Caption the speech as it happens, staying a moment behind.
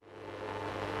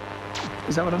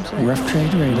Is that what I'm saying? Rough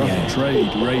Trade Radio. Rough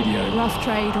Trade Radio. Rough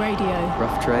Trade Radio.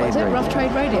 Rough Trade What is it? Radio. Rough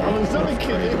Trade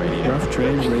Radio. Rough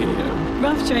Trade Radio.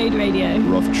 Rough Trade Radio.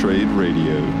 Rough Trade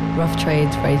Radio. Rough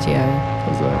Trade Radio.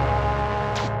 How's that?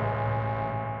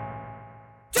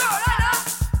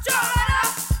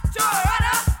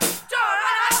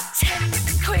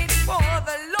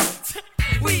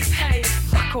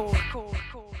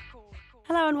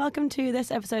 Hello and welcome to this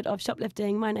episode of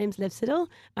Shoplifting. My name's Liv Siddle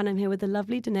and I'm here with the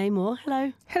lovely Danae Moore.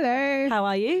 Hello. Hello. How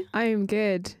are you? I'm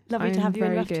good. Lovely to have you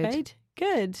in Rough good. Trade.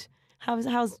 Good.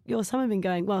 How's your summer been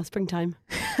going? Well, springtime.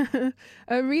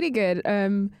 Really good.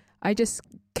 I just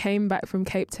came back from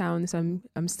Cape Town, so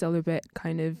I'm still a bit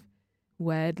kind of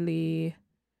weirdly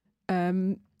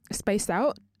spaced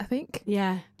out, I think.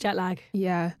 Yeah, jet lag.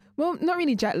 Yeah. Well, not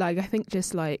really jet lag. I think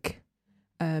just like,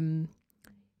 you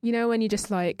know, when you just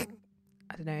like,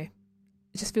 I don't know,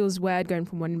 it just feels weird going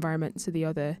from one environment to the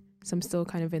other. So I'm still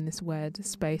kind of in this weird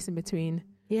space in between.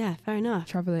 Yeah, fair enough.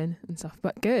 Traveling and stuff,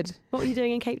 but good. What were you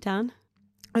doing in Cape Town?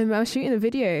 I was shooting a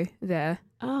video there.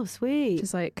 Oh, sweet.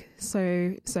 Just like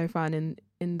so fun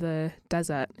in the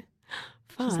desert.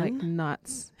 Fun. Just like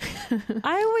nuts.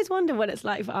 I always wonder what it's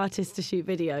like for artists to shoot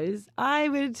videos.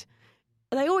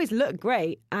 They always look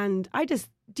great, and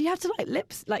do you have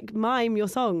to like mime your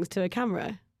songs to a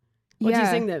camera? Or do you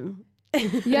sing them?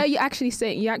 Yeah, you actually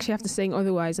sing. You actually have to sing,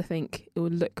 otherwise I think it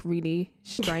would look really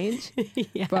strange.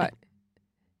 Yeah. But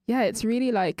yeah, it's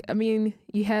really like, I mean,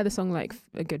 you hear the song like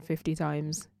a good 50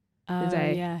 times a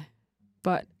day. Yeah.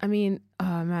 But I mean,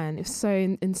 oh man, it's so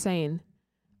insane.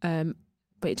 But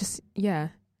it just, yeah,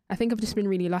 I think I've just been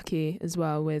really lucky as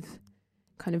well with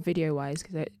kind of video wise,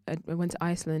 because I went to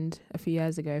Iceland a few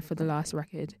years ago for the last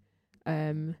record.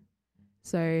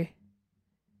 So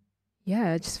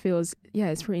yeah, it just feels,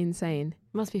 it's pretty insane.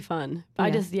 Must be fun.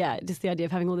 But just the idea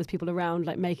of having all those people around,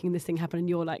 like making this thing happen, and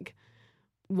you're like,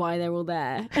 why they're all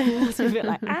there. It's a bit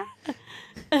like,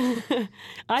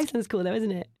 Iceland's cool though,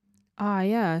 isn't it?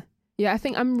 Yeah. Yeah, I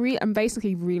think I'm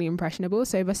basically really impressionable.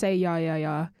 So if I say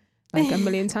yeah like a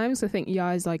million times, I think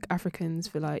yeah is like Africans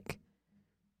for like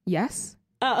yes.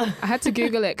 Oh. I had to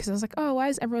Google it because I was like, oh, why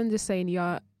is everyone just saying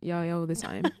yeah all the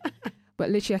time? But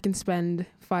literally I can spend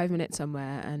 5 minutes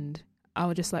somewhere and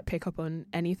I'll just like pick up on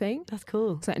anything. That's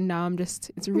cool. It's like now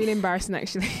it's really embarrassing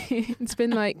actually. It's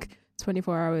been like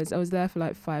 24 hours. I was there for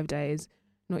like 5 days,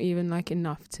 not even like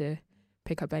enough to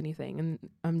pick up anything. And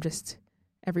I'm just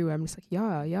everywhere. I'm just like,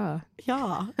 yeah.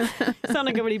 Sound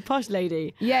like a really posh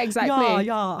lady. Yeah, exactly.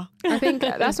 Yeah. I think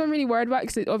that's what I'm really worried about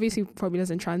because it obviously probably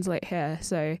doesn't translate here.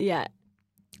 So yeah.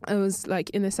 I was like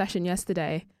in the session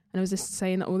yesterday and I was just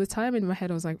saying that all the time. In my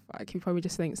head, I was like, fuck, he probably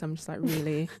just thinks I'm just like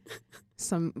really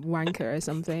some wanker or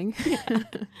something.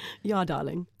 Yeah,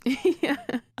 darling. Yeah.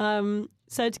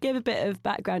 So to give a bit of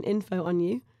background info on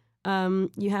you,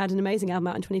 you had an amazing album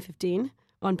out in 2015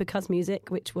 on Because Music,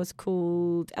 which was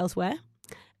called Elsewhere.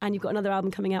 And you've got another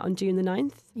album coming out on June the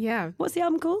 9th. Yeah. What's the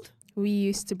album called? We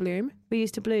Used to Bloom. We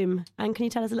Used to Bloom. And can you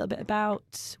tell us a little bit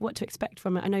about what to expect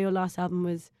from it? I know your last album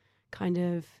was kind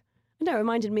of, it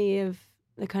reminded me of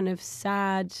the kind of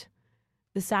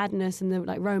the sadness and the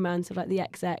like romance of like the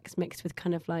XX mixed with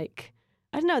kind of like,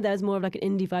 I don't know, there's more of like an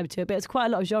indie vibe to it, but it's quite a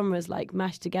lot of genres like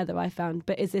mashed together, I found.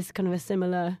 But is this kind of a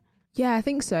similar? Yeah, I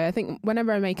think so. I think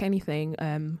whenever I make anything,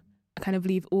 I kind of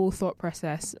leave all thought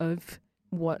process of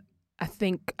what I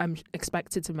think I'm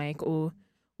expected to make or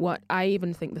what I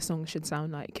even think the song should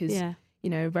sound like. Because, you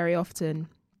know, very often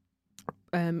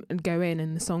and go in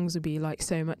and the songs would be like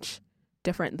so much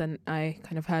different than I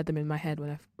kind of heard them in my head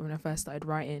when I first started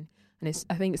writing. And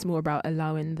I think it's more about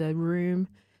allowing the room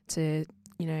to,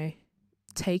 you know,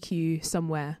 take you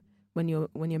somewhere when you're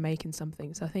making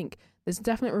something. So I think there's a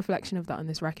definite reflection of that on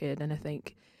this record. And I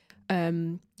think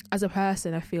as a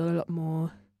person, I feel a lot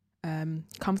more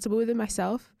comfortable within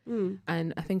myself.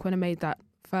 And I think when I made that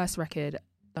first record,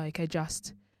 like I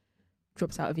just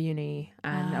dropped out of uni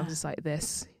and I was just like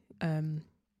this,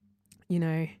 you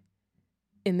know,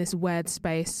 in this weird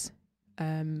space,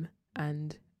 and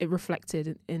it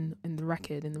reflected in the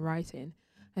record, in the writing.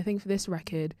 I think for this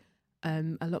record,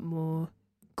 a lot more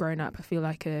grown up. I feel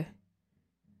like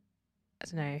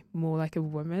more like a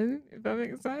woman, if that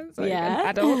makes sense. Like an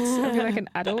adult. I feel like an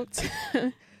adult.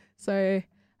 So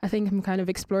I think I'm kind of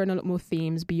exploring a lot more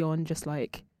themes beyond just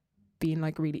like being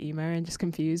like really emo and just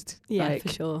confused. Yeah, like, for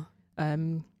sure.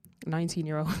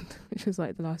 19-year-old, which was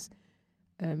like the last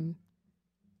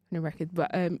record.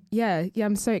 But yeah,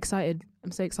 I'm so excited.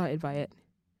 I'm so excited by it.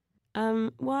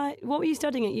 What were you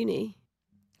studying at uni?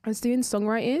 I was doing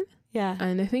songwriting. Yeah.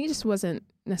 And I think it just wasn't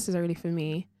necessarily for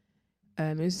me.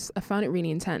 I found it really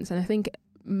intense. And I think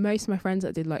most of my friends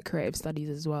that did like creative studies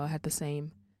as well had the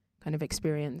same kind of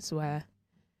experience where,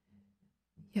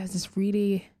 it's this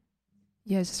really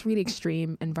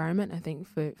extreme environment, I think,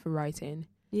 for writing.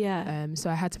 Yeah. So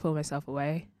I had to pull myself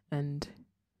away and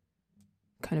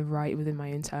kind of write within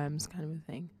my own terms, kind of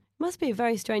a thing. Must be a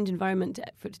very strange environment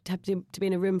to be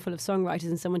in a room full of songwriters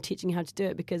and someone teaching you how to do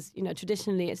it, because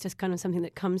traditionally it's just kind of something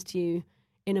that comes to you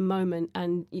in a moment,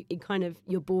 and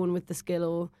you're born with the skill,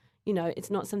 or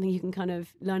it's not something you can kind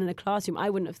of learn in a classroom.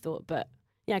 I wouldn't have thought, but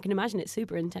yeah, I can imagine it's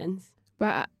super intense.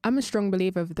 But I'm a strong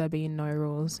believer of there being no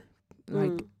rules,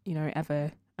 like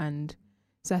ever, and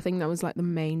so I think that was like the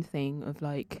main thing of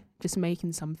like just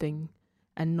making something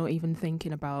and not even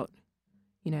thinking about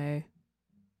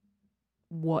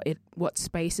what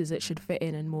spaces it should fit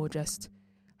in, and more just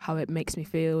how it makes me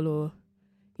feel, or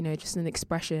just an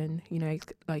expression,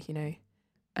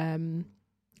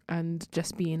 and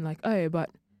just being like, oh, but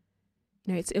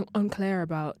it's unclear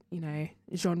about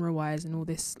genre wise and all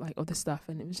this like other stuff,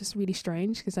 and it was just really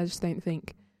strange because I just don't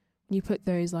think when you put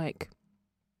those like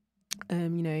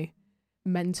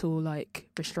mental like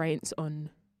restraints on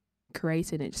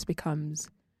creating, it just becomes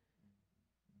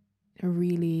a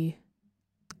really,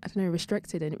 I don't know,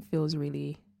 restricted, and it feels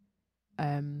really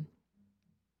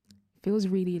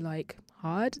like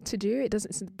hard to do. It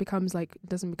doesn't become like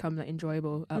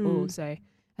enjoyable at all. So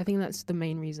I think that's the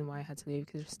main reason why I had to leave,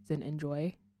 because I just didn't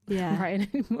enjoy writing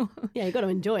anymore. Yeah, you got to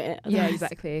enjoy it. Yeah,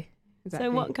 exactly.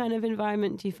 So what kind of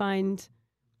environment do you find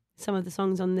some of the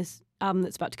songs on this album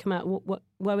that's about to come out?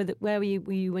 Where were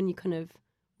you when you kind of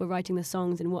were writing the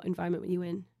songs, and what environment were you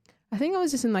in? I think I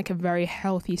was just in like a very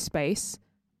healthy space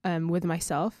with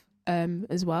myself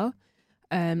as well.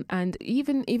 And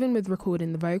even with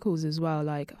recording the vocals as well,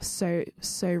 like so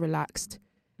relaxed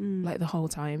like the whole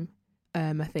time.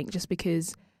 I think just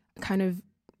because kind of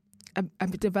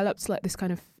I've developed like this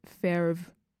kind of fear of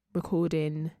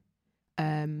recording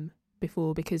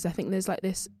before, because I think there's like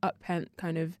this up-pent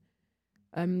kind of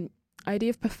idea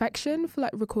of perfection for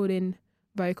like recording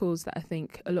vocals that I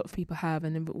think a lot of people have,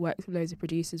 and I've worked with loads of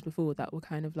producers before that were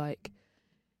kind of like,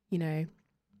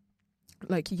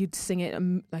 like you'd sing it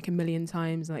like a million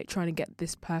times, like trying to get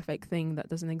this perfect thing that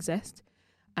doesn't exist.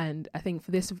 And I think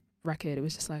for this record, it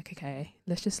was just like, okay,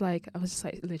 let's just like, I was just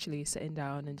like literally sitting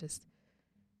down and just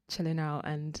chilling out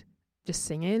and just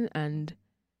singing, and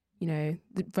the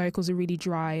vocals are really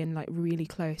dry and like really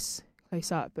close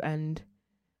up, and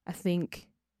I think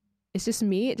it's just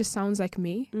me, it just sounds like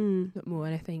me a lot more.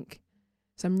 And I think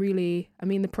so the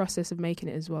process of making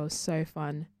it as well is so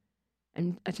fun,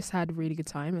 and I just had a really good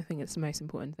time. I think it's the most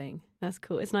important thing. That's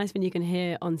cool. It's nice when you can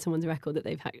hear on someone's record that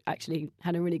they've actually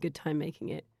had a really good time making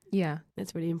it. Yeah,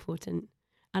 that's really important.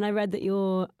 And I read that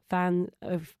you're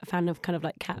a fan of kind of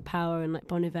like Cat Power and like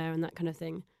Bon Iver and that kind of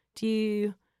thing. Do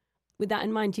you, with that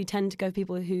in mind, do you tend to go for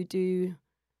people who do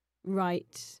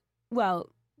write, well,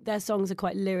 their songs are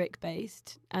quite lyric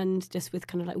based and just with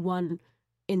kind of like one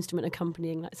instrument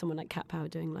accompanying, like someone like Cat Power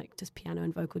doing like just piano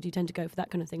and vocal? Do you tend to go for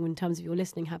that kind of thing in terms of your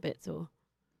listening habits? Or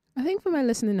I think for my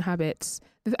listening habits,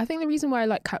 I think the reason why I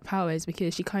like Cat Power is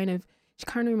because she kind of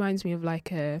reminds me of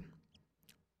like a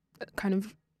kind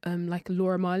of like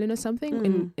Laura Marlin or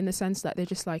something, in the sense that they're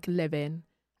just like living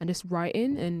and just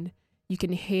writing, and you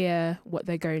can hear what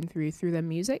they're going through their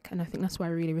music. And I think that's why I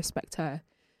really respect her,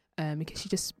 because she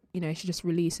just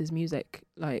releases music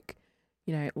like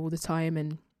all the time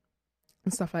and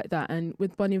stuff like that. And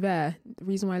with Bon Iver, the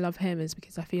reason why I love him is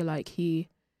because I feel like he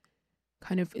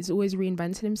kind of is always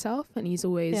reinventing himself, and he's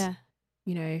always I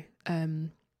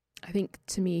think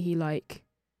to me he like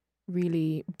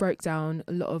really broke down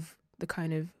a lot of the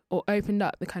kind of, or opened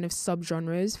up the kind of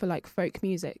subgenres for like folk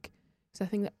music. So I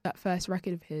think that first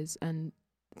record of his, and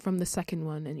from the second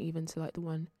one and even to like the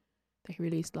one that he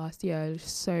released last year, it was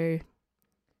just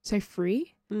so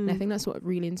free. And I think that's what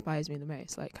really inspires me the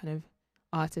most, like kind of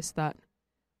artists that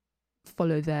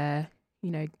follow their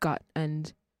gut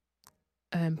and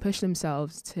push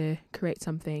themselves to create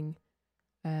something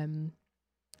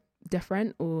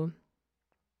different, or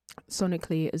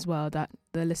sonically as well, that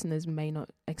the listeners may not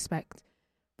expect,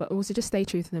 but also just stay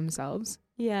true to themselves.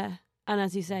 Yeah. And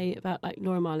as you say about like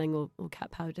Laura Marling or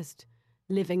Cat Power, just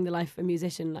living the life of a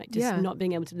musician, like just not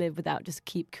being able to live without just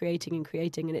keep creating,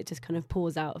 and it just kind of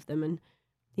pours out of them. And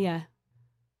yeah,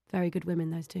 very good women,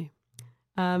 those two.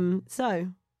 So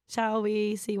shall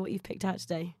we see what you've picked out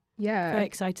today? Yeah. Very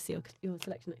excited to see your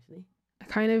selection, actually. I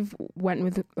kind of went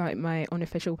with like my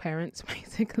unofficial parents,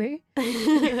 basically.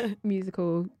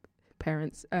 Musical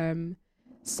parents.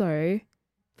 So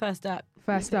First up,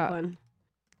 one.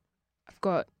 I've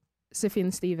got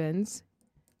Sufjan Stevens,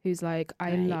 who's like,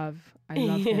 I love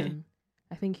him.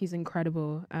 I think he's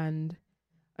incredible, and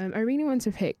I really want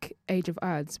to pick Age of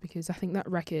Adz because I think that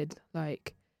record,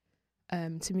 like,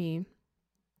 to me,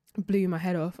 blew my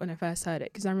head off when I first heard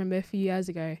it. Because I remember a few years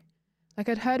ago, like,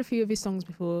 I'd heard a few of his songs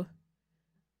before,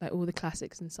 like all the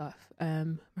classics and stuff. I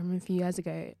remember a few years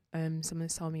ago, someone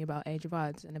told me about Age of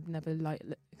Adz, and I've never like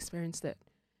experienced it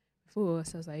before.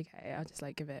 So I was like, okay, I'll just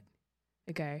like give it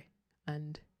a go.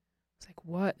 And I was like,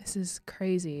 what? This is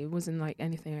crazy. It wasn't like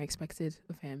anything I expected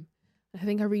of him. I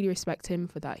think I really respect him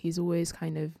for that. He's always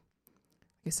kind of,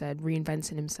 like I said,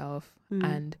 reinventing himself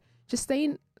and just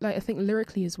staying, like, I think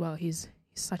lyrically as well, he's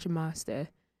such a master.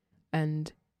 And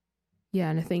yeah,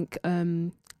 and I think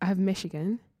I have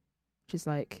Michigan, which is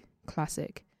like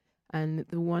classic. And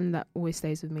the one that always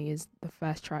stays with me is the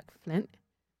first track, Flint,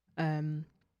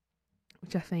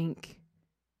 which I think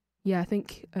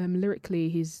lyrically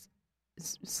it's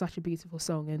such a beautiful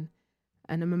song.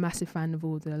 And I'm a massive fan of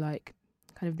all the like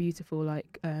kind of beautiful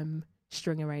like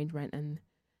string arrangement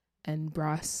and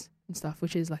brass and stuff,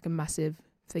 which is like a massive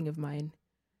thing of mine.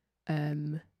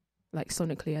 Like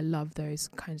sonically, I love those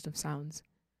kinds of sounds.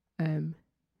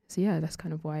 So yeah, that's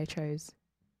kind of why I chose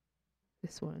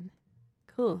this one.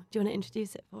 Cool. Do you want to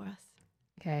introduce it for us?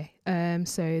 Okay.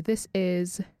 So this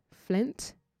is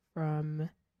Flint from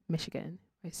Michigan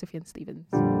by Sufjan Stevens.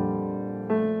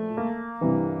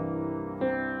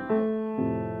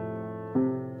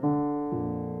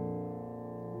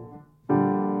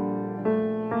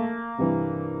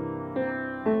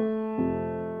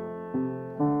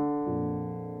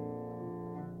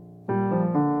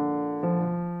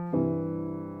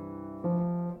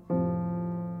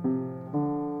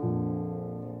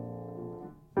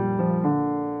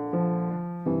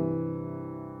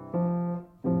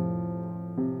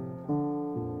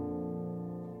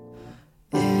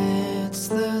 It's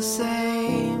the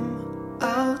same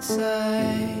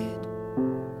outside,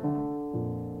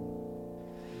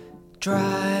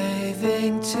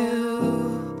 driving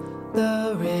to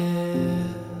the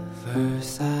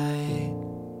riverside.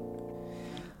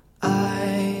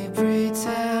 I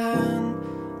pretend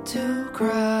to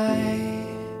cry,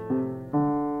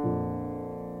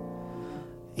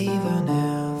 even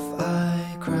if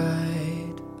I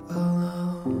cried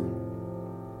alone.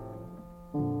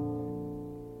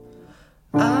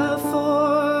 I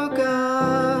forgot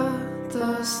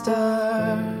the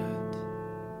start.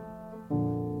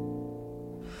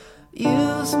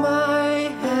 Use my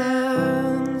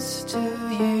hands to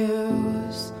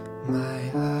use my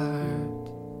heart,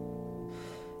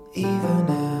 even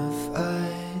if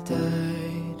I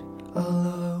died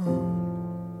alone.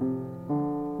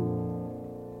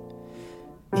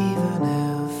 Even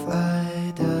if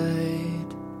I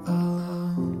died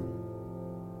alone.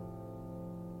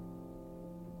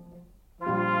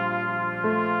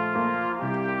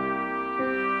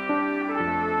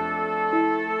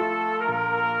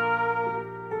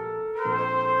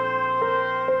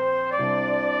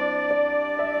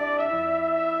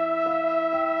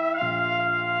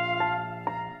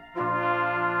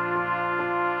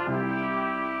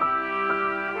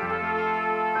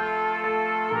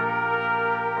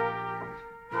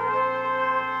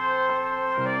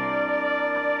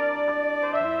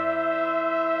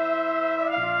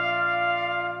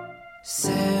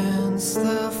 Since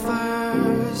the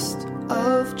 1st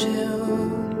of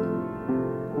June,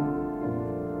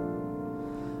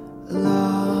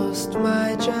 lost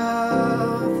my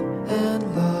job and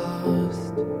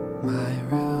lost my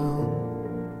room.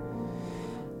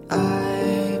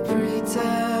 I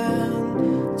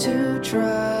pretend to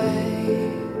try,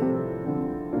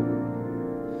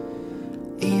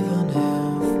 even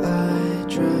if I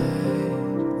tried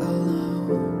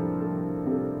alone.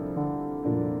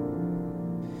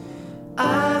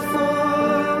 I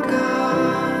forgot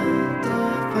the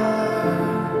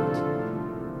part.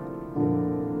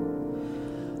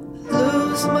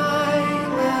 Lose my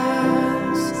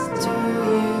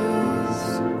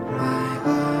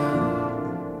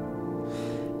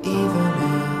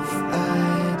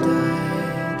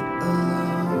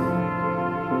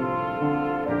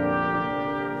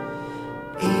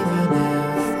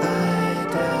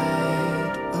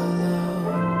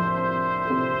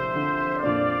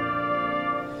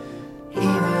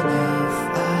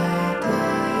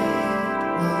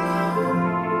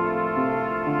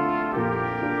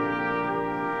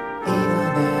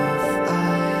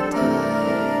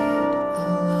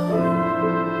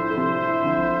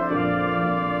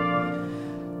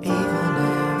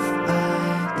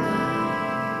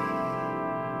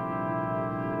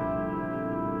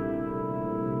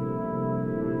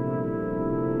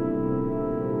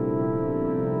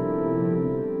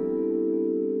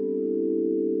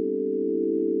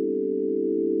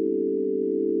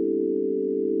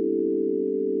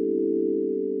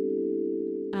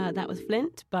That was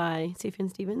Flint by Sufjan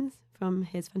Stevens from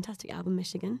his fantastic album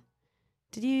Michigan.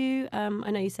 Did you, I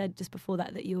know you said just before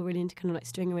that you were really into kind of like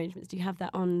string arrangements. Do you have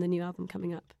that on the new album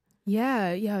coming up?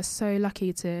 Yeah, so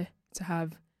lucky to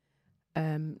have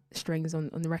strings on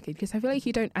the record, because I feel like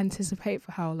you don't anticipate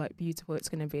for how like beautiful it's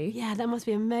going to be. Yeah, that must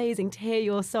be amazing to hear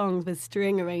your songs with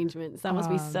string arrangements. That must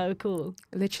be so cool.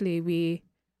 Literally,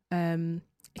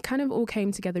 it kind of all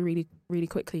came together really, really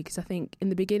quickly, because I think in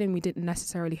the beginning we didn't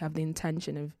necessarily have the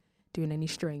intention of doing any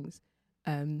strings,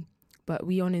 but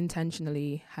we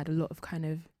unintentionally had a lot of kind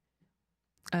of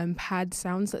pad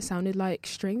sounds that sounded like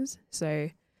strings. So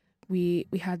we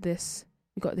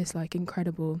got this like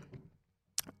incredible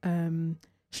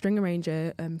string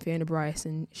arranger, Fiona Bryce,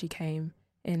 and she came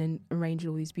in and arranged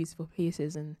all these beautiful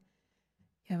pieces, and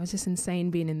yeah, it was just insane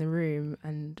being in the room,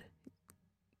 and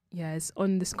yeah, it's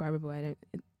undescribable. I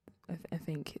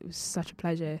think it was such a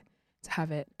pleasure to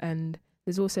have it, and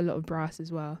there's also a lot of brass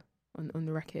as well on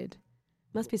the record.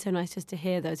 Must be so nice just to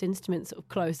hear those instruments sort of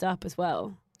close up as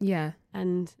well. Yeah,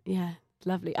 and yeah,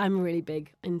 lovely. I'm really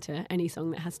big into any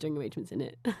song that has string arrangements in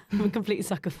it. I'm a complete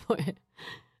sucker for it.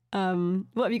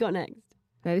 What have you got next?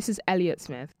 No, this is Elliott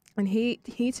Smith, and he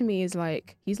to me is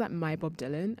like, he's like my Bob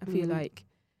Dylan. I feel like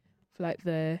for like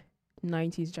the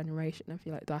 90s generation, I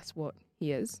feel like that's what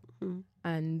he is.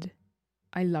 And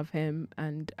I love him,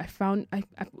 and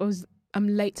I'm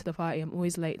late to the party. I'm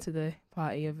always late to the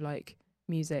party of like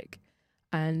music,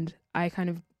 and I kind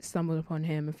of stumbled upon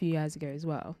him a few years ago as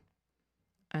well.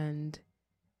 And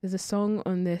there's a song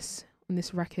on this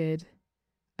record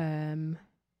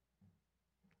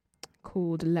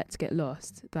called Let's Get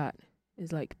Lost that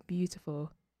is like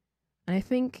beautiful, and I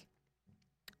think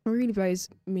what really blows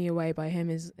me away by him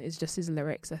is just his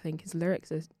lyrics. I think his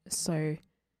lyrics are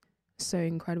so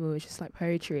incredible. It's just like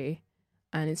poetry,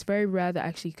 and it's very rare that I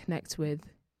actually connect with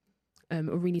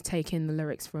or really take in the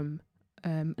lyrics from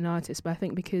an artist. But I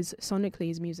think because sonically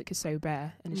his music is so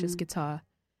bare and it's just guitar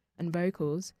and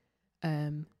vocals,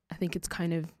 I think it's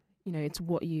kind of, you know, that's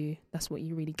what you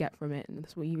really get from it, and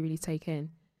that's what you really take in.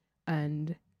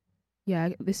 And yeah,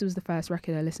 this was the first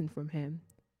record I listened from him,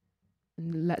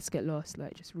 and Let's Get Lost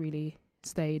like just really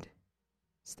stayed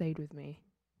with me.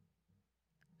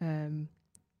 And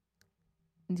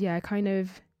yeah, I kind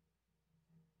of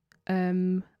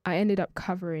I ended up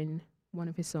covering one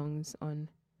of his songs on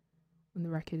the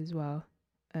record as well.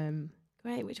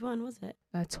 Great, which one was it?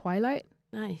 Twilight.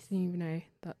 Nice. I didn't even know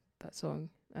that song.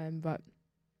 But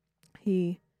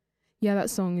that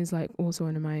song is like also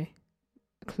one of my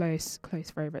close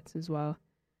favorites as well.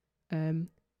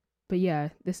 But yeah,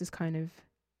 this is kind of,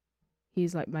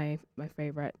 he's like my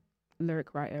favorite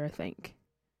lyric writer, I think,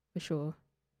 for sure.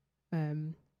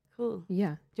 Cool.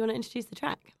 Yeah. Do you want to introduce the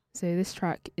track? So this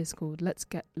track is called Let's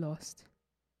Get Lost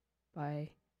by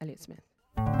Elliott Smith.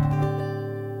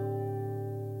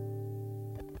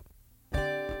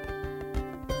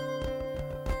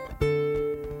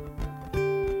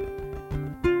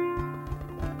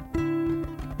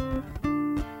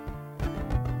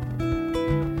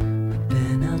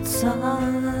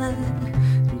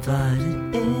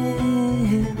 Invited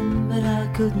in, but I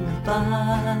couldn't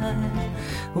abide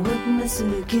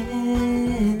witnessing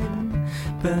again,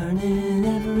 burning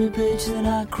every bridge that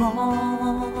I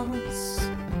cross,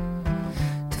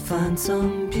 to find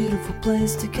some beautiful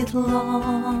place to get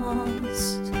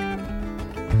lost. I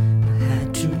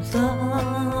had true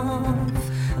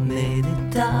love, I made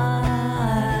it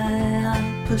die,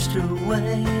 I pushed her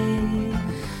away.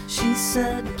 She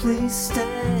said, please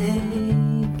stay,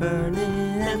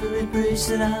 burning every bridge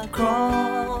that I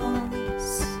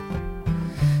cross,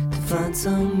 to find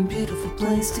some beautiful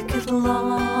place to get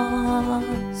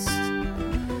lost,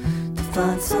 to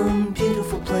find some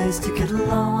beautiful place to get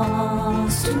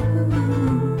lost.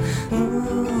 Ooh, ooh.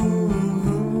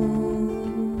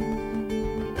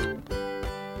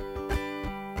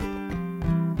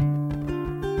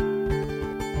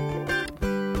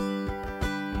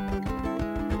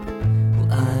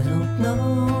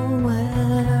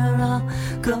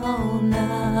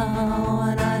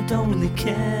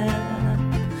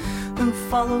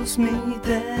 Follows me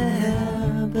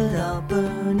there, but I'll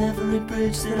burn every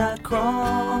bridge that I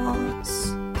cross,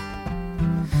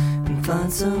 and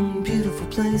find some beautiful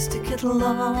place to get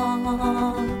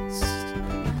lost,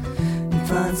 and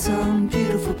find some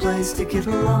beautiful place to get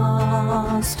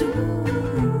lost.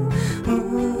 Ooh,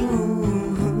 ooh.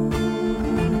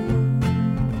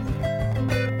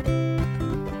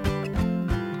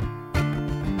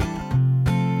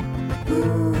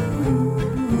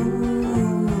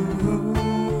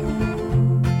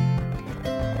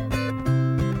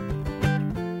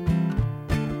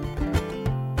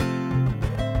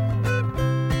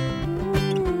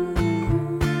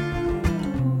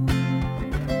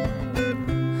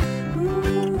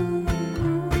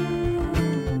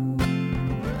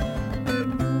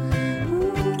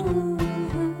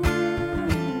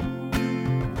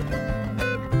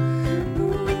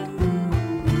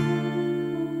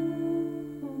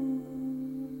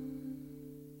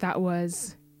 that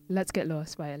was Let's Get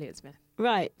Lost by Elliott Smith.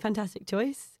 Right, fantastic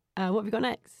choice. What have we got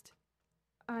next?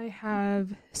 I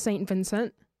have Saint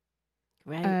Vincent.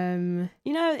 Great.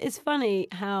 You know, it's funny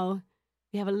how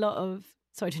we have a lot of,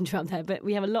 sorry to interrupt there, but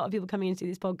we have a lot of people coming into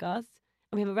these podcasts,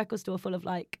 and we have a record store full of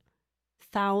like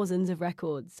thousands of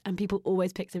records, and people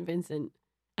always pick St. Vincent.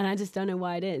 And I just don't know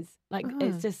why it is. Like,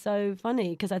 it's just so funny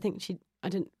because I think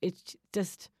it's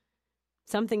just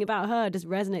something about her just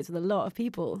resonates with a lot of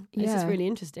people. It's just really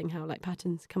interesting how like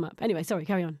patterns come up. Anyway, sorry,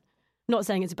 carry on. Not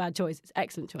saying it's a bad choice, it's an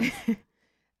excellent choice.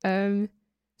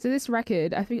 So this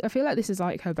record, I feel like this is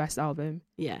like her best album.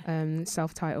 Yeah.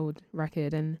 Self-titled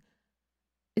record, and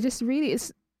it just really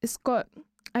it's got,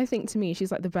 I think to me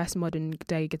she's like the best modern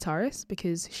day guitarist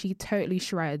because she totally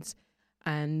shreds,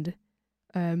 and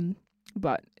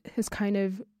but has kind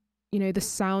of, you know, the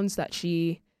sounds that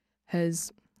she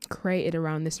has created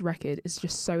around this record is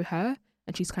just so her,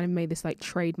 and she's kind of made this like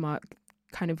trademark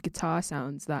kind of guitar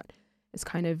sounds that is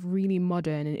kind of really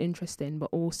modern and interesting, but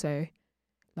also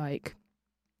like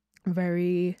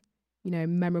very, you know,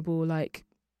 memorable, like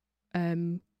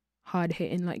hard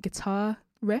hitting like guitar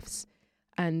riffs.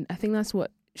 And I think that's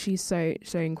what she's so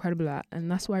incredible at,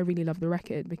 and that's why I really love the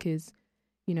record because,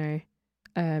 you know,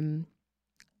 I'm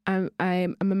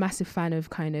a massive fan of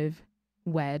kind of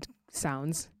weird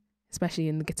sounds, especially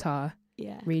in the guitar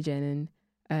region,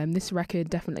 and this record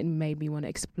definitely made me want to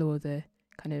explore the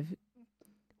kind of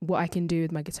what I can do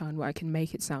with my guitar and what I can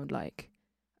make it sound like.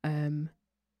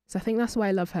 So I think that's why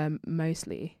I love her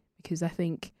mostly, because I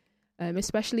think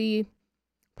especially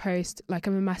post, like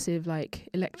I'm a massive like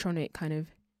electronic kind of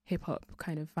hip hop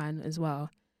kind of fan as well,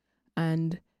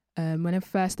 and when I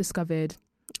first started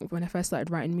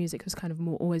writing music, it was kind of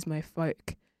always more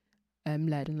folk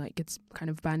led, and like it's kind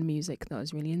of band music that I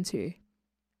was really into.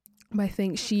 But I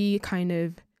think she kind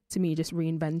of, to me, just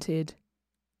reinvented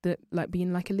the like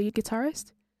being like a lead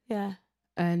guitarist. Yeah.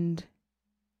 And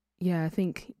yeah, I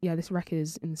think this record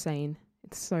is insane.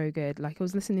 It's so good. Like I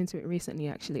was listening to it recently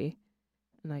actually,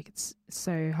 and like it's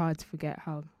so hard to forget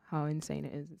how insane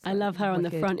it is. It's, I like, love her on the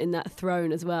wicked. front in that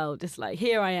throne as well, just like,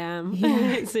 here I am.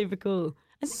 Yeah. It's super cool.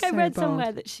 I think I So read bold.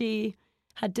 somewhere that she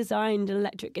had designed an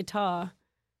electric guitar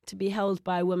to be held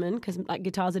by a woman because like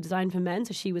guitars are designed for men,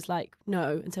 so she was like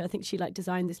no, and so I think she like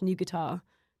designed this new guitar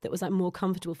that was like more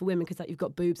comfortable for women because like you've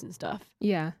got boobs and stuff,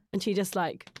 Yeah, and she just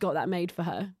like got that made for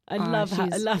her. I Ah, love that. I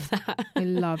she's- love that. I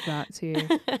love that too.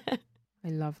 I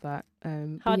love that.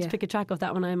 But Hard yeah. to pick a track off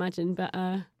that one, I imagine, but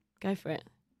go for it.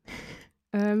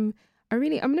 I'm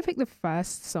gonna pick the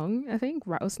first song, I think,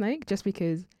 Rattlesnake, just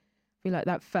because I feel like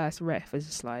that first riff is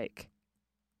just like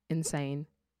insane.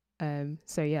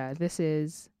 So yeah, this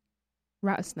is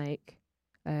Rattlesnake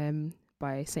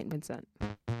by Saint Vincent.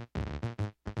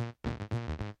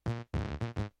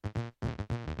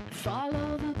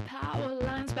 Follow the power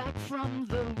lines back from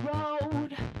the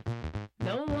road.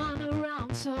 No one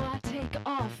around, so I take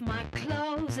off my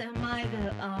clothes. Am I the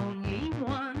only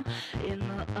one in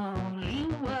the only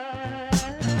world?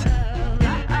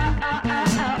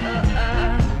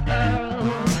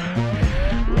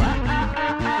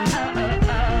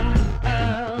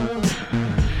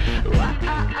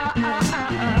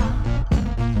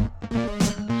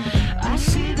 I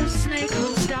see the snake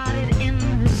holes dotted in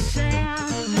the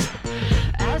sand,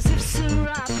 as if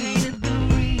Syrah painted the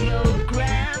Rio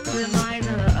Grande. Am I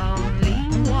the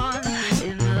only one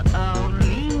in the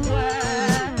only world?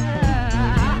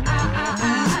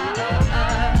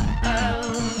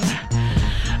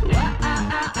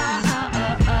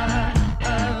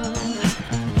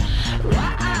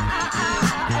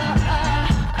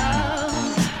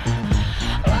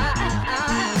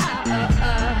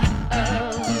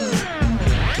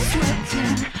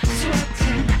 Sweating,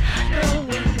 sweating, no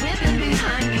one living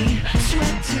behind me.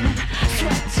 Sweating,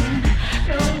 sweating,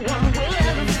 no one will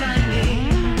ever find me.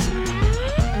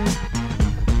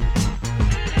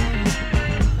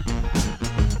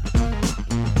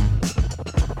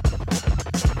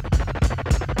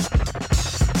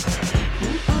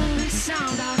 The only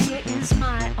sound out here is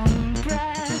my own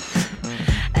breath,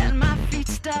 and my feet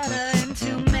stuttering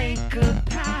to make a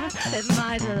path. Am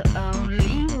I the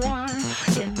only one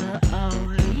in the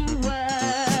only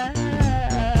world?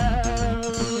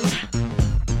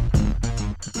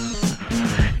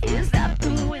 Is that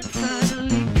the wind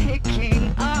finally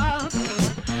picking up?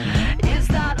 Is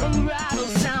that a rattle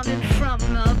sounding from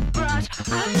the brush?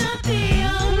 I'm not the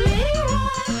only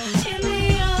one in the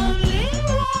only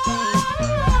world.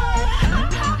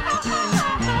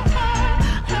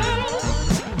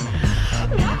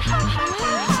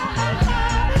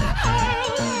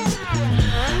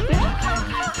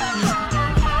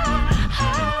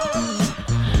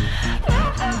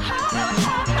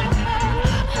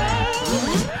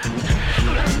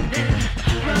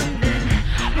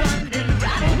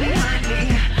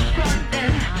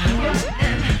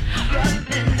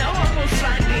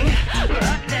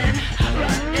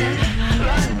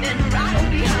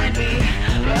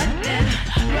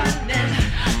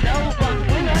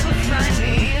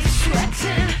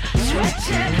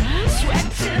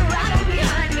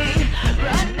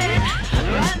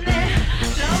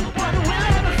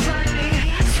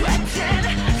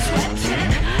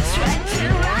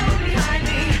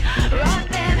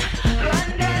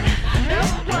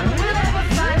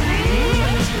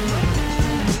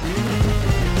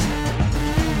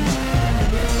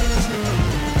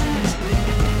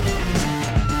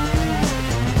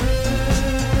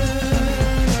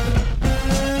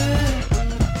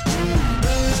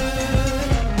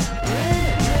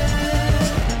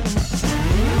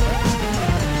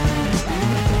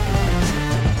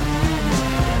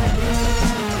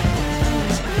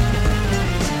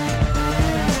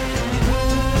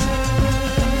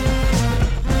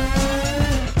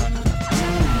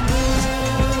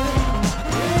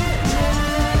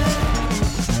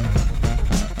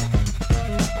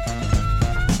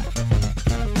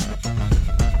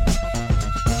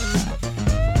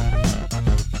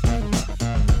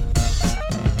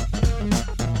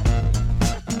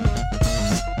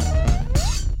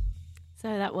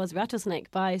 was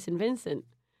Rattlesnake by St. Vincent.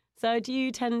 So do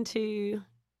you tend to...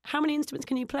 How many instruments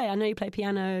can you play? I know you play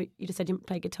piano. You just said you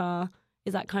play guitar.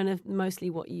 Is that kind of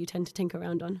mostly what you tend to tinker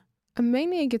around on? I'm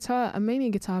mainly a guitar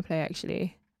player,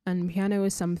 actually. And piano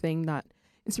is something that...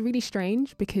 It's really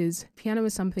strange because piano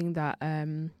is something that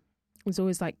was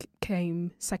always like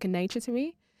came second nature to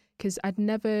me. Because I'd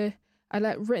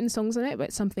written songs on it, but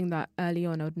it's something that early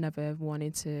on I would never have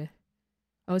wanted to...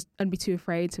 I'd be too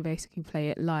afraid to basically play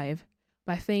it live.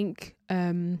 But I think,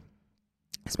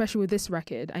 especially with this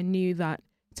record, I knew that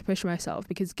to push myself,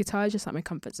 because guitar is just like my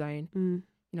comfort zone. You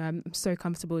know, I'm so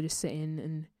comfortable just sitting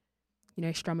and, you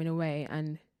know, strumming away.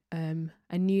 And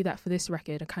I knew that for this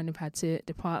record, I kind of had to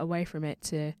depart away from it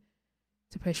to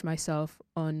push myself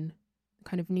on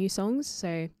kind of new songs.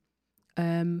 So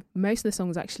most of the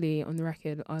songs actually on the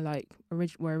record are like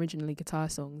were originally guitar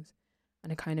songs,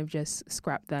 and I kind of just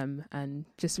scrapped them and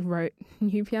just wrote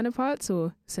new piano parts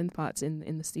or synth parts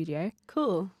in the studio.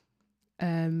 Cool.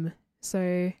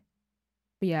 So,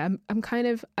 but yeah, I'm kind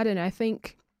of, I don't know, I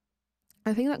think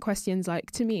that questions,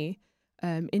 like, to me,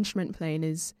 instrument playing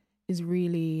is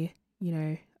really, you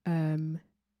know,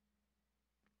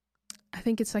 I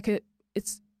think it's like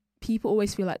people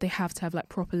always feel like they have to have like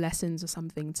proper lessons or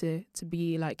something to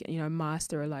be like, you know, a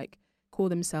master, or like call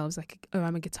themselves like, oh,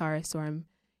 I'm a guitarist, or I'm,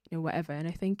 you know, whatever. And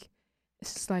I think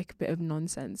it's just like a bit of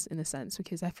nonsense in a sense,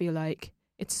 because I feel like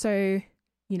it's so,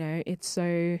 you know,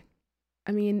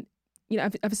 I mean, you know,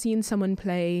 I've seen someone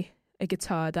play a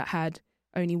guitar that had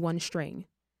only one string,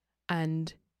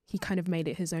 and he kind of made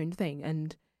it his own thing,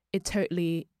 and it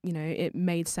totally, you know, it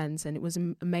made sense, and it was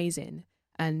amazing.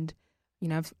 And, you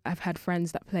know, I've had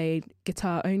friends that played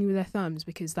guitar only with their thumbs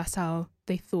because that's how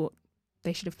they thought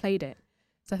they should have played it.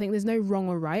 So I think there's no wrong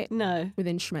or right with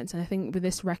instruments. And I think with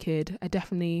this record, I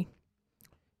definitely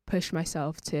pushed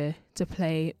myself to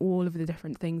play all of the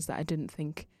different things that I didn't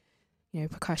think, you know,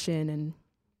 percussion and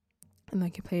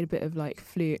like I played a bit of like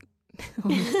flute.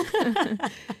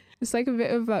 It's like a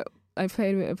bit of like, I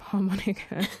played a bit of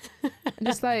harmonica.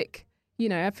 Just like, you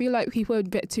know, I feel like people are a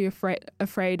bit too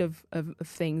afraid of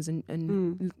things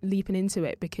and leaping into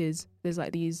it, because there's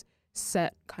like these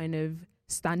set kind of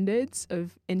standards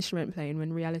of instrument playing, when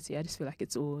in reality I just feel like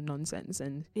it's all nonsense.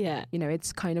 And yeah, you know,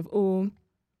 it's kind of all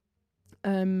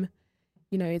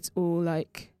you know, it's all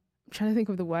like, I'm trying to think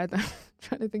of the word that I'm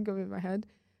trying to think of in my head.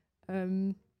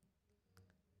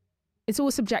 It's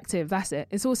all subjective, that's it.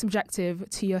 It's all subjective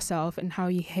to yourself and how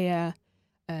you hear,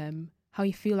 how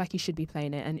you feel like you should be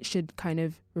playing it, and it should kind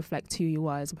of reflect who you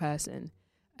are as a person,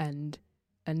 and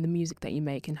the music that you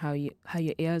make, and how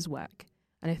your ears work.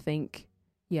 And I think,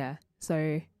 yeah,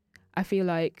 so I feel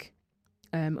like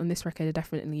on this record I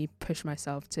definitely pushed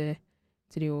myself to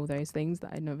do all those things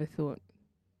that I never thought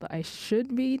that I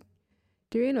should be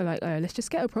doing, or like, oh, let's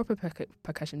just get a proper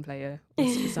percussion player or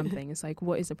something. It's like,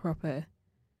 what is a proper,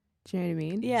 do you know what I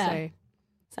mean? Yeah. So,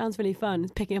 sounds really fun.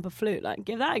 Picking up a flute, like,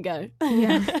 give that a go.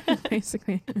 yeah,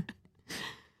 basically.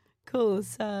 Cool.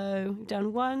 So we've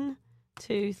done 1,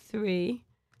 2, 3.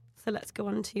 So let's go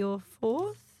on to your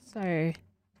fourth. So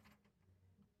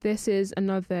this is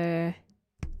another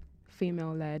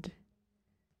female-led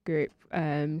group,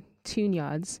 Tune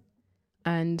Yards,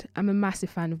 and I'm a massive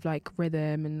fan of like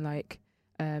rhythm and like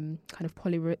kind of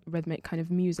polyrhythmic kind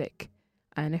of music,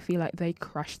 and I feel like they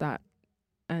crush that,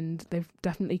 and they've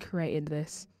definitely created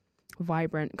this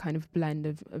vibrant kind of blend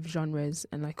of genres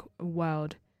and like a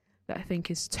world that I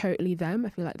think is totally them. I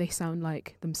feel like they sound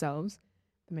like themselves.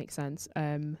 That makes sense.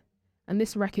 And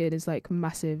this record is like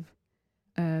massive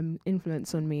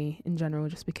influence on me in general,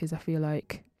 just because I feel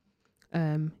like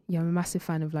I'm a massive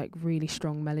fan of like really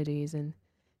strong melodies and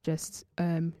just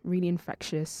really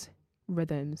infectious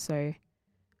rhythms. So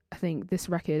I think this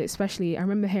record, especially, I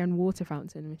remember hearing Water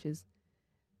Fountain, which is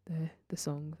the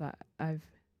song that I've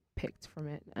picked from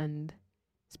it, and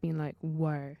it's been like,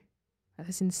 whoa,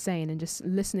 that's insane. And just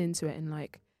listening to it and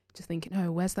like just thinking,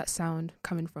 oh, where's that sound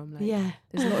coming from? Like, Yeah.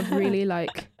 there's a lot of really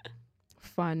like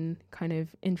fun kind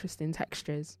of interesting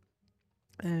textures.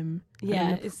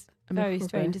 Yeah, it's very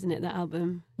strange, isn't it, that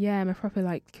album? Yeah,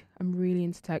 I'm really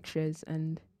into textures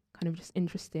and kind of just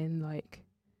interesting like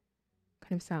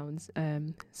kind of sounds.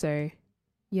 So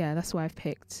yeah, that's why I've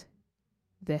picked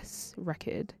this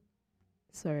record.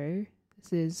 So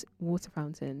this is Water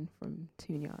Fountain from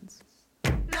Tune Yards.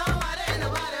 No water in the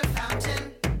water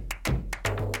fountain.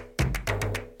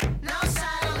 No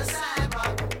sign on the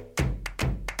sidewalk.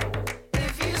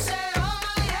 If you say, oh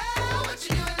yeah, what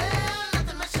you doing there?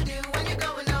 Nothing much to do when you're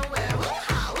going nowhere.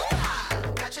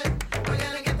 Woo-ha, gotcha. We're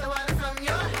gonna get the water from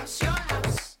your house, your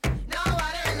house. No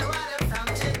water in the water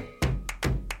fountain.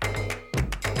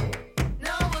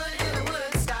 No wood in the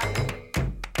wood stop.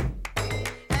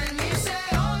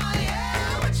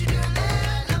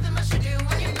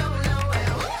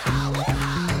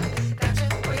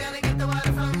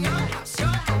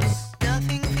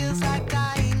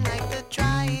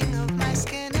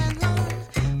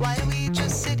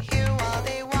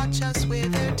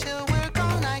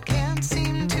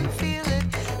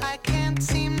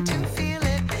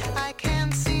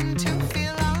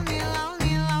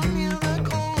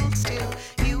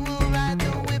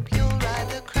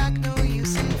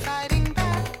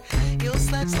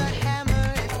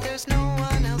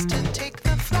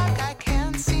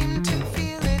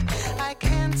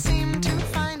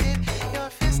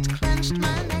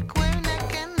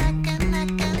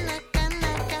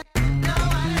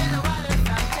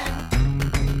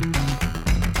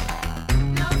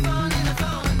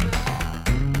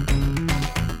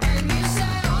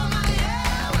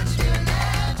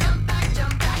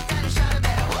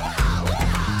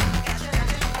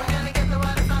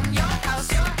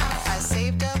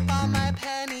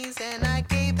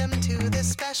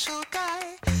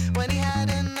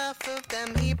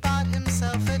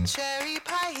 cherry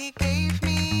pie. He gave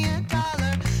me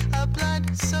 $1, a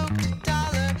blood-soaked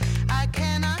dollar. I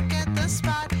cannot get the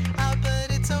spot out, but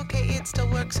it's okay, it still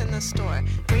works in the store.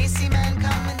 Greasy man,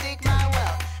 come and dig my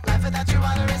well. Life without your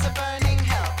water is a burning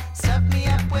hell. Stuff me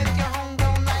up with your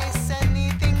homegrown rice.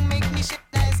 Anything make me shit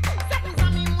nice. Seconds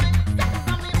on me when.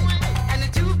 And a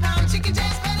 2-pound chicken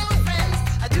tastes better with friends.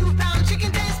 A 2-pound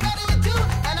chicken tastes better with two.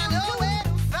 And I know where to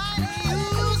find you.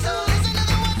 So listen to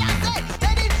the words I say.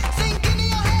 Let it sink into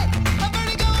your head. A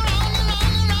birdie go round and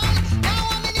round and round. Now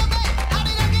I'm in your bed. How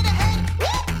did I get ahead?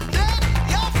 Thread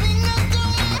your fingers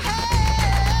through my hair.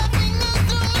 Fingers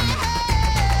through my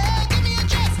hair. Give me a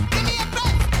dress. Give me a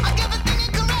breath. I'll give a thing a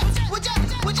caress. Would you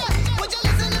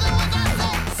listen to the words I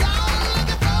say? Sound like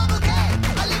a flower bouquet. I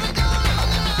leave it go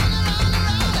round and round and round and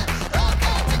round.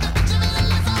 Okay, take a picture of it and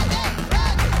let's all day.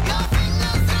 Thread your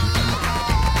fingers through my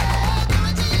hair. Do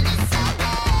it till you get so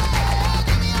bad.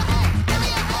 Give me a head.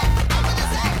 I'm gonna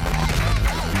say.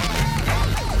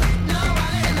 No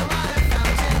water in the water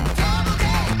fountain. Flower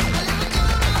bouquet. I leave it go round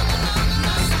and round and round and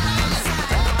round.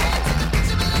 Okay, take a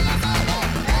picture of it and let's all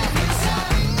day. And you say,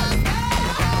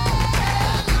 do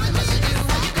it what you do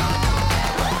when you go.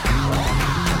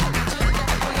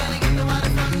 We're gonna get the water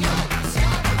from your house,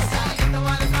 get the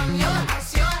water from your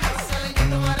house, get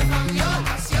the water from your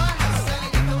house,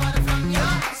 get the water from your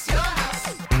house.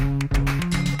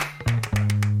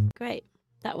 Great.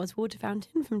 That was Water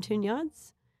Fountain from Tune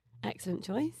Yards. Excellent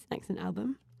choice. Excellent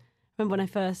album. Remember when I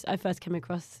first came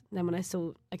across them when I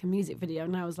saw like a music video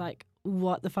and I was like,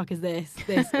 what the fuck is this?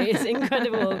 This is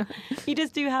incredible. You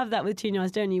just do have that with Tune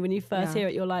Yards, don't you? When you first Yeah. hear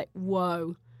it, you're like,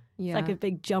 whoa. Yeah. It's like a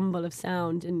big jumble of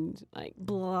sound and like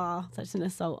blah, such an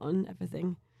assault on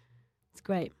everything. It's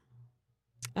great.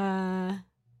 So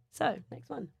next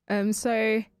one.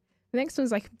 So the next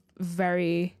one's like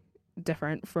very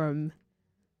different from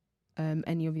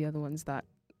any of the other ones that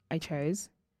I chose,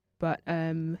 but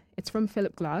it's from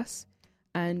Philip Glass,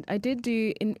 and I did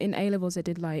do in A-levels I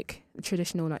did like a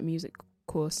traditional like music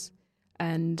course,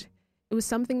 and it was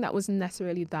something that wasn't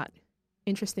necessarily that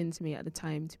interesting to me at the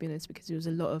time, to be honest, because it was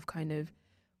a lot of kind of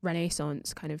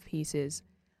Renaissance kind of pieces,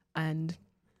 and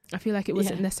I feel like it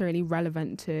wasn't Yeah. necessarily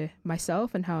relevant to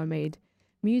myself and how I made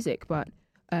music. But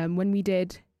when we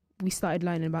started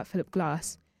learning about Philip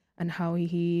Glass and how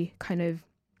he kind of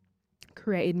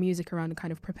created music around a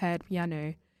kind of prepared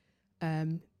piano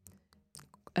kind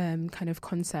of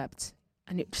concept,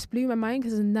 and it just blew my mind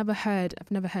because I've never heard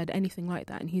anything like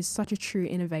that. And he's such a true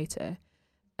innovator,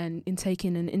 and in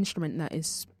taking an instrument that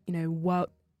is, you know,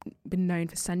 been known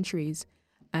for centuries,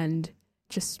 and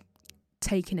just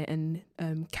taking it and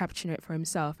capturing it for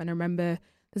himself. And I remember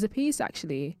there's a piece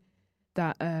actually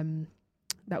that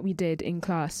that we did in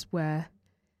class where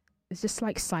it's just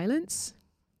like silence.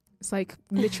 It's like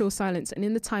literal silence. And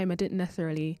in the time I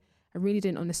really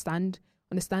didn't understand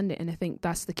it. And I think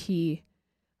that's the key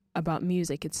about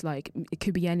music. It's like it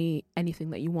could be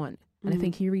anything that you want. And I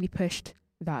think he really pushed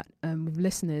that with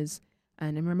listeners.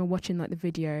 And I remember watching like the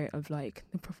video of like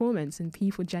the performance, and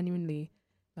people genuinely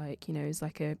like, you know, it's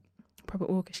like a proper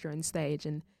orchestra on stage,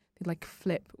 and they'd like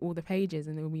flip all the pages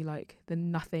and there would be like the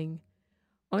nothing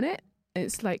on it.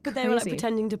 It's like But they crazy. were like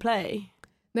pretending to play.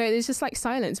 No, it's just like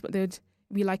silence, but they'd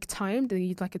be like timed. They'd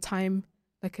use like a time,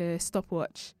 like a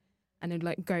stopwatch, and it'd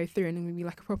like go through, and it would be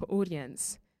like a proper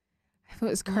audience. I thought it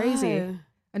was crazy. Oh.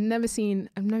 I've never seen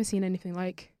anything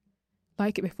like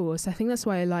it before. So I think that's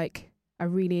why I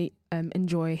really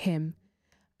enjoy him,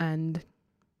 and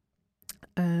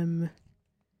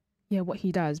what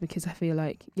he does, because I feel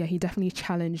like he definitely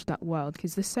challenged that world,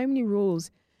 because there's so many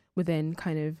rules within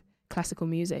kind of classical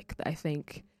music that I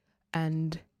think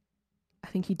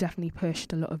he definitely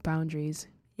pushed a lot of boundaries.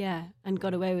 Yeah, and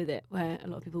got away with it, where a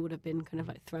lot of people would have been kind of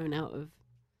like thrown out of,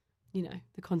 you know,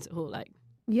 the concert hall. Like,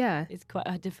 Yeah, it's quite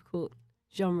a difficult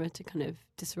genre to kind of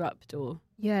disrupt or...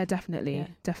 yeah, definitely.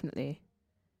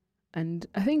 And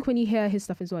I think when you hear his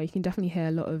stuff as well, you can definitely hear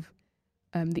a lot of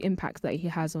the impact that he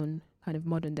has on kind of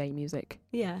modern day music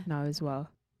Yeah. now as well.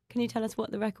 Can you tell us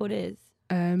what the record is?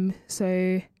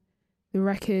 So the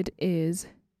record is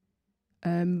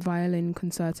Violin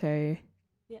Concerto.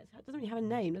 Yes, it doesn't really have a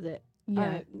name, does it?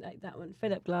 Yeah. Oh, like that one.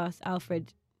 Philip Glass,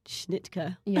 Alfred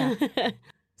Schnittke. Yeah.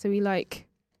 So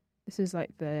this is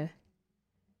like the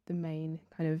main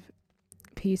kind of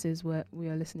pieces what we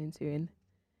are listening to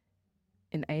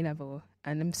in A-level,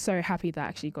 and I'm so happy that I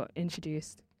actually got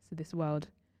introduced to this world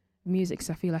of music, because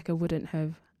I feel like I wouldn't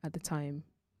have at the time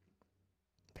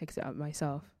picked it up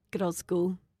myself. Good old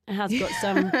school. It has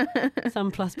got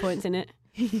some plus points in it.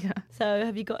 Yeah. So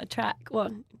have you got a track? Well,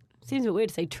 it seems a bit weird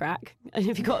to say track.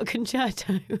 Have you got a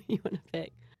concerto you want to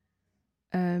pick?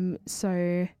 So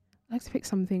I'd like to pick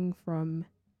something from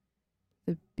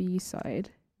the B side,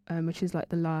 which is like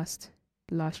the last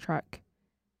track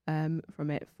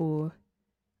from it for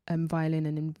violin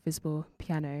and invisible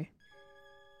piano.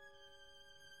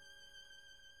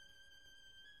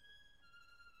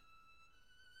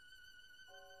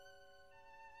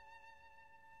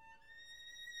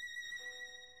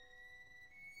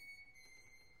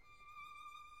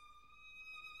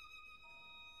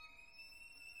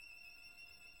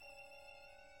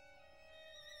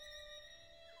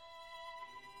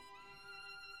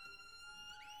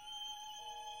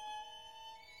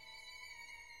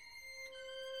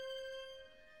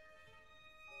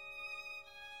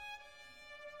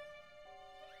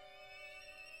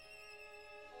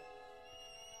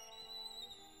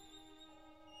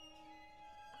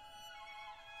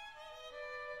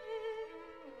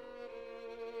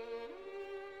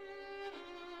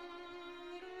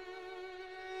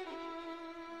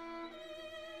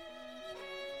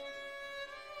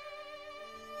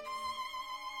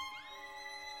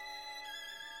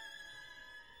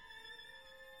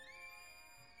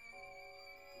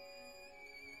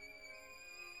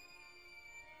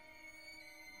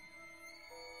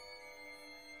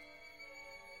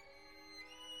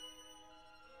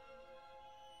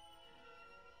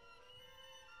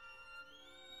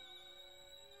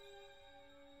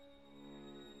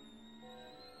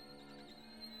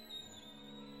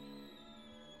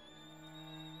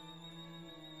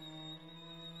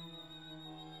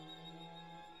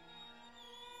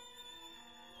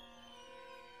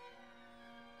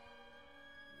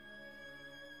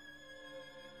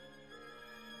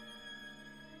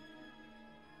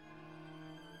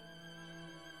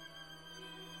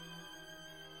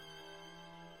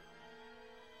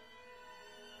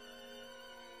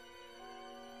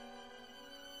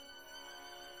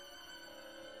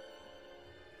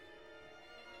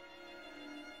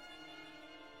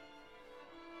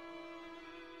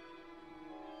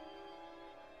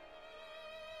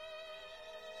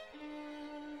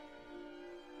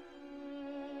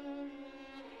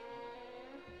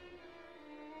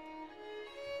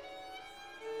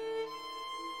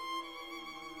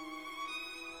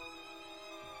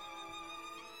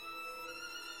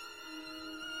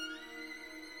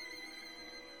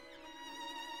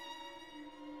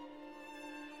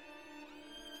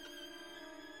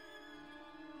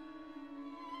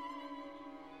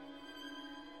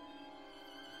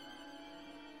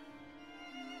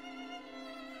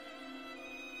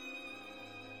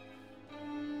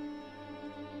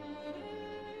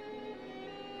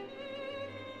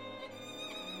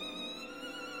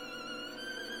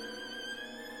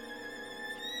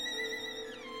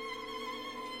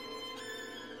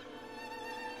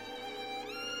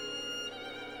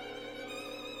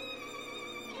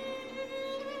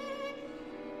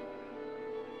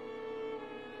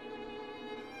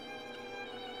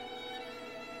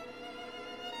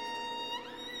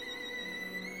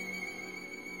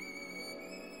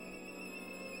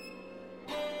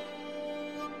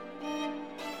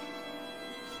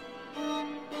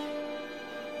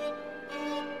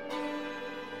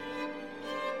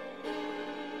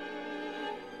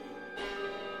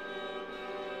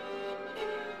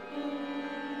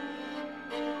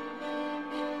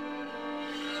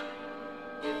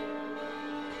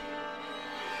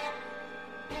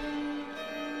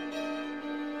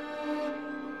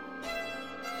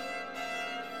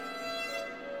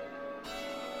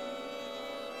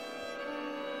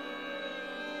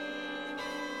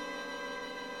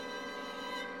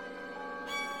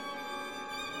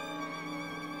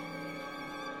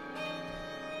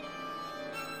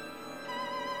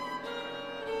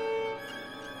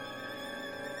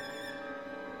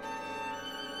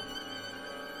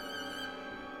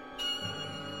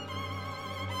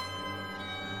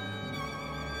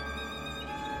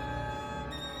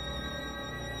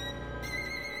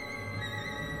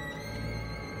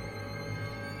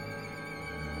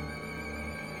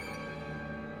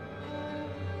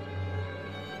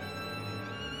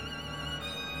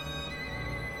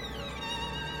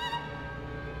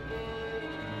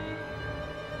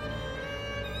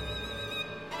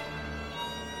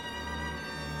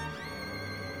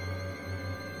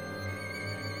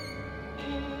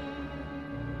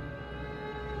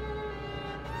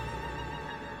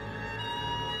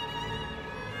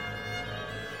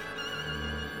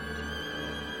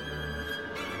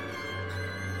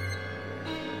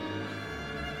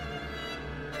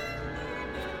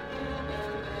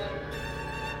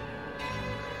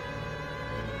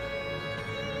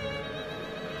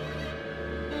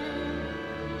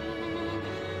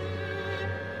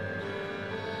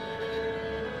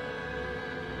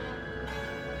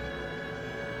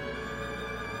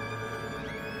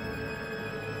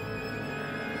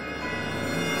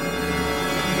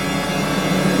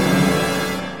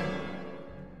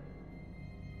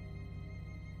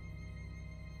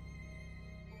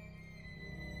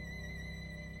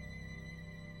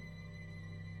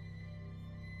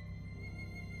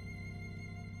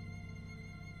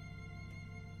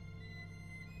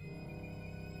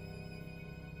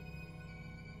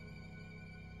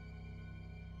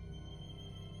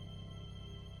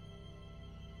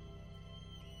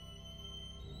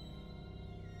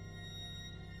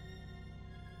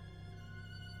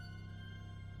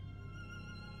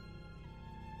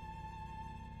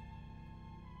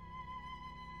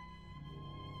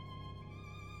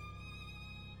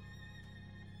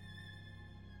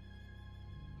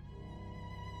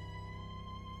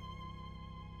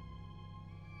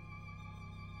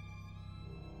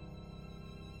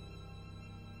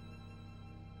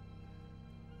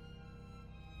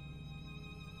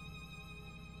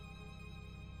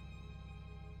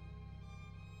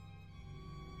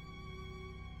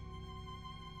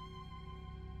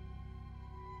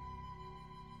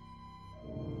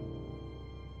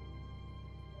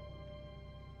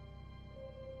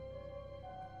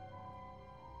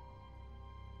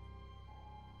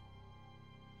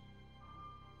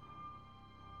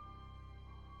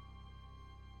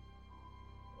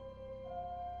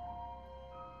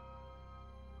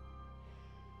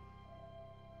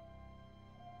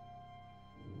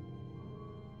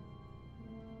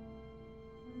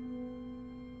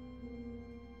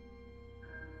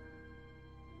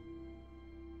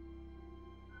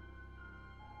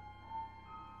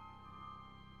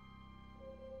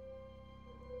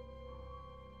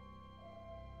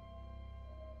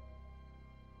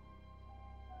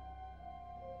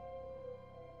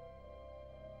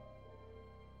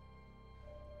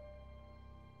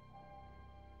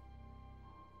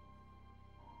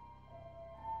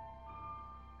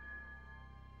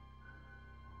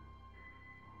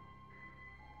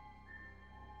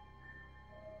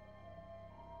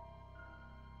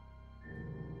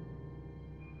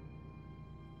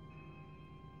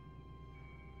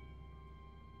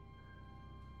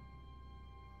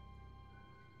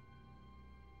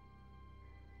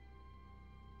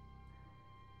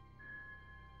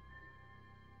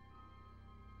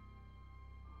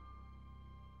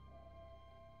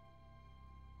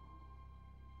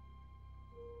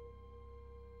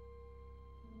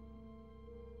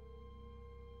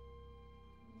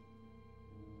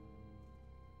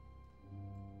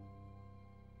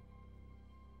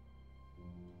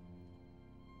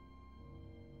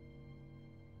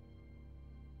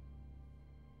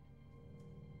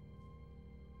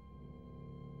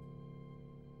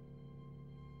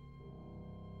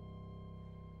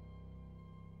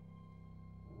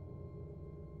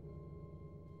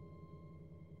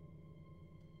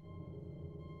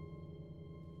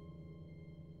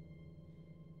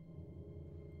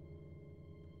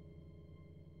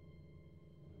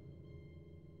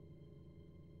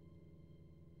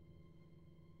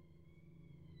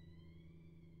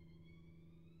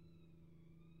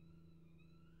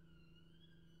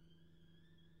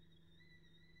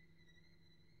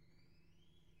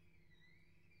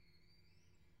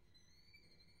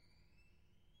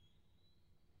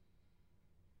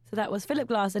 So that was Philip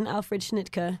Glass and Alfred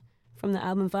Schnittke from the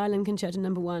album Violin Concerto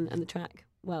No. 1 and the track,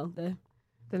 well, The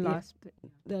Yeah. last.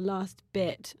 the last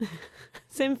bit,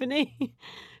 Symphony.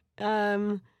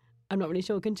 I'm not really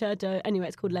sure, concerto. Anyway,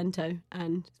 it's called Lento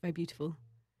and it's very beautiful.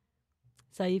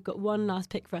 So you've got one last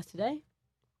pick for us today.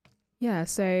 Yeah,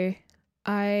 so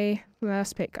the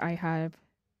last pick I have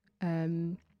a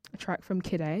track from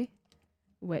Kid A,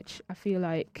 which I feel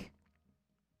like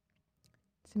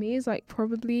to me is like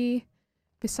probably,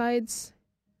 besides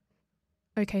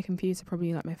OK Computer,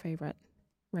 probably like my favourite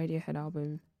Radiohead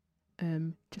album.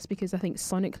 Just because I think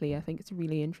sonically, I think it's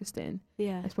really interesting.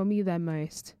 Yeah. It's probably their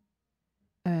most.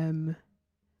 I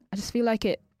just feel like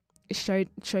it showed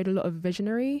a lot of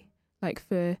visionary, like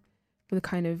for the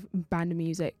kind of band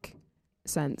music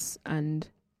sense, and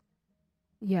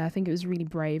yeah, I think it was really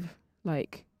brave,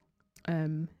 like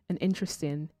and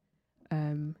interesting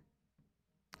kind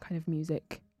of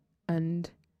music, and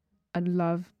I'd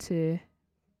love to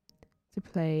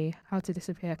play How to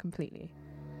Disappear Completely.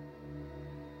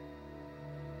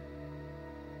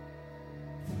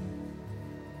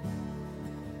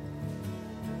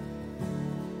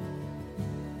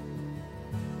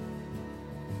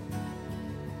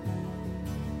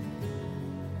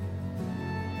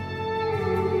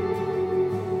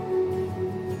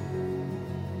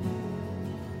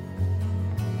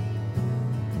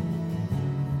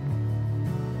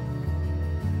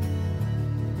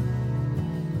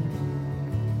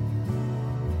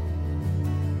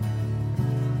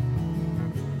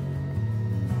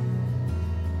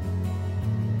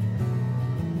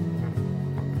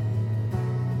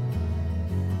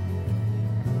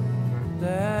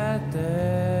 That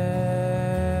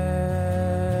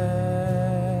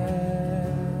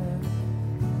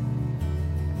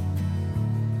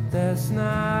that's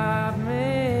not me.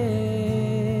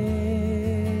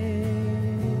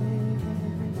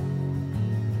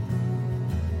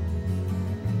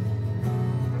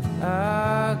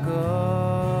 I go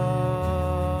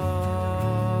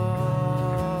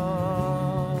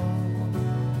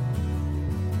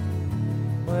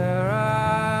where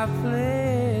I please.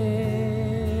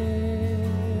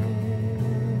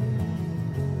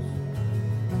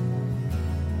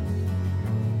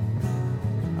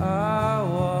 I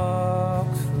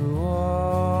walk through walls.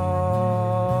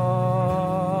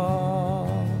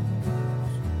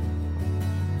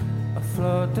 I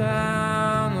float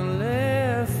down the living.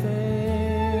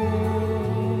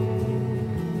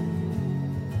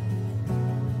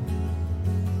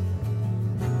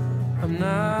 I'm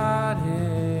not here.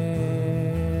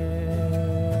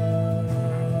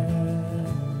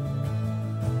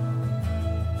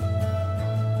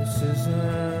 This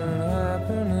isn't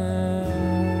happening.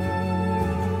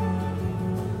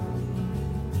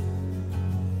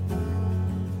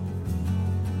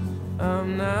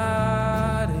 I'm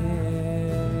not here.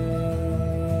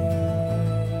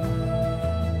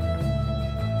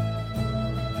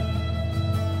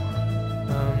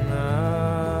 I'm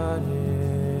not here.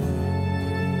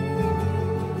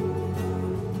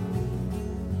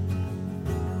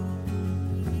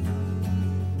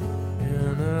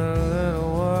 In a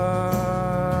little while,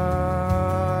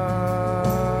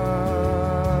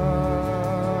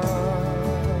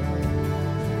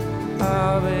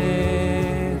 I'll be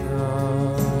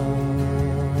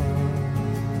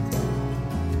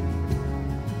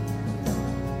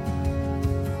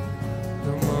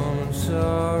the moment's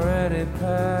already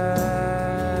passed.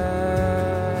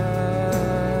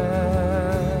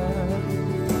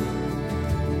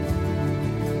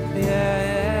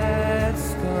 Yeah, it's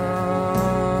gone.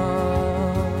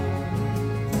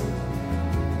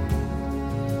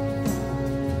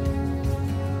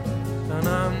 And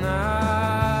I'm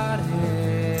not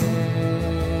here.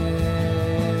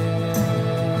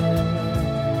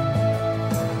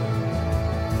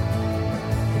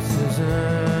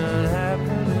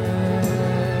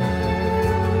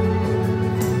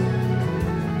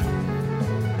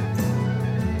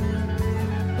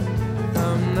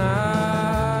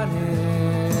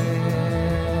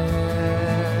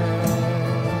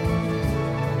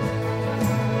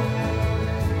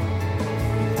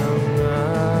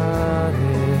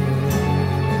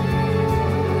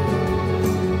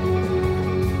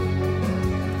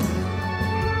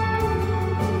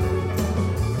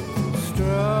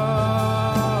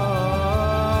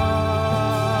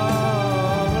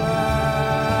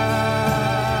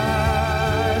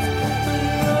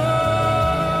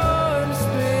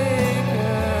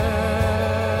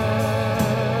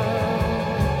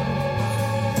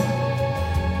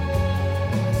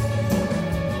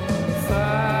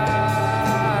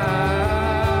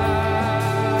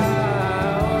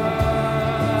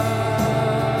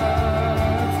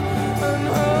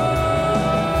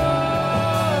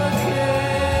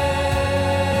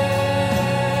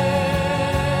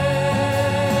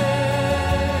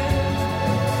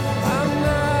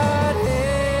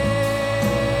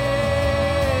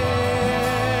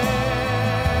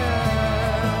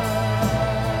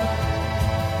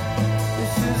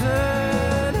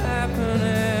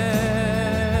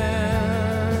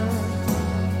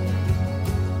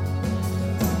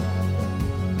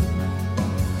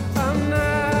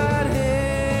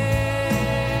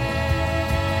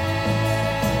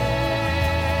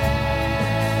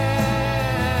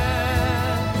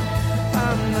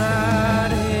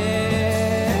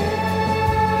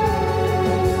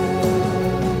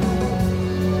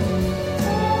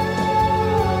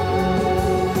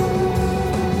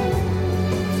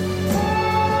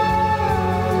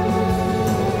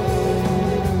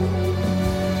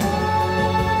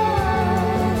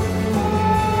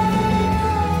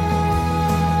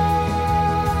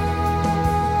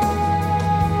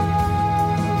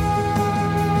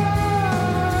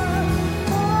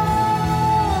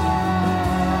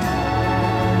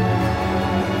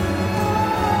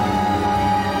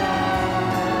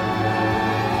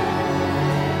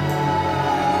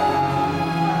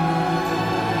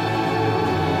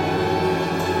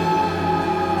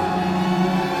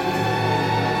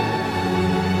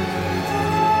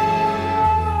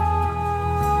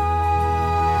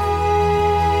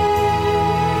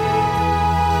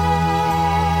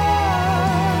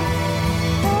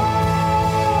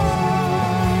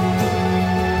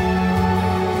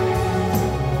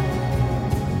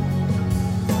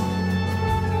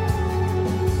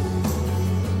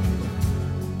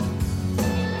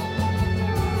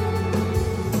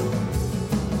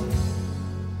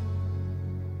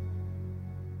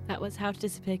 How to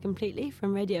Disappear Completely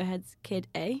from Radiohead's Kid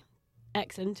A.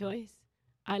 Excellent choice.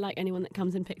 I like anyone that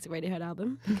comes and picks a Radiohead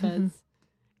album because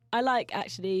I like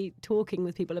actually talking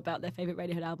with people about their favourite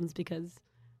Radiohead albums because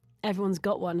everyone's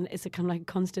got one and it's a kind of like a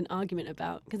constant argument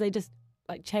about because they just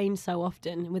like change so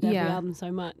often with every Yeah. album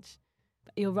so much.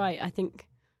 But you're right. I think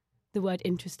the word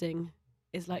interesting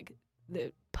is like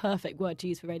the perfect word to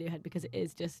use for Radiohead because it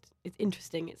is just, it's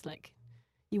interesting. It's like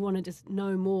you want to just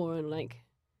know more and like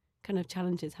kind of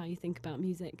challenges how you think about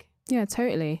music. Yeah,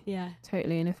 totally. Yeah.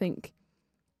 Totally. And I think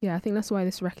that's why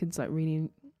this record's like really,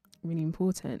 really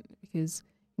important because,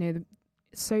 you know,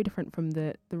 it's so different from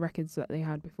the records that they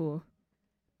had before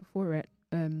it.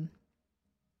 And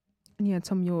yeah,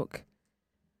 Tom York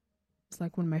is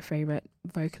like one of my favourite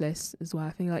vocalists as well.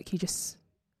 I think like he just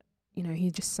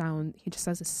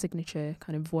has a signature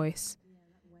kind of voice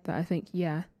that I think,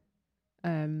 so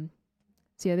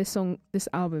yeah, this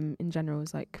album in general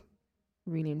is like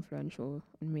really influential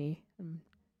on me.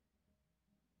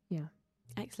 Yeah.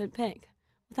 Excellent pick.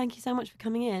 Well, thank you so much for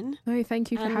coming in. No,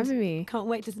 thank you for And having me. Can't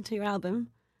wait to listen to your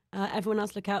album. Everyone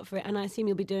else look out for it. And I assume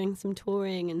you'll be doing some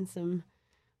touring and some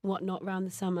whatnot around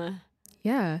the summer.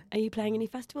 Yeah. Are you playing any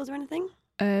festivals or anything?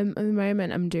 At the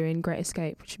moment, I'm doing Great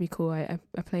Escape, which would be cool. I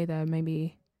played there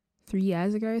maybe 3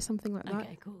 years ago, something like that.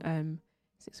 Okay, cool. So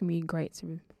it's going to be great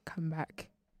to come back.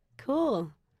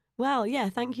 Cool. Well, yeah,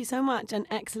 thank you so much and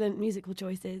excellent musical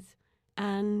choices.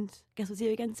 And I guess we'll see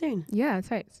you again soon. Yeah,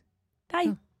 thanks. Bye.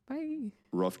 Oh, bye.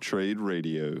 Rough Trade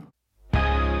Radio.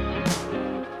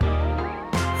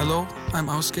 Hello, I'm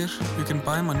Ásgeir. You can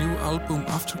buy my new album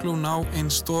Afterglow now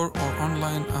in store or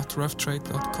online at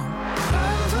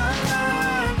roughtrade.com.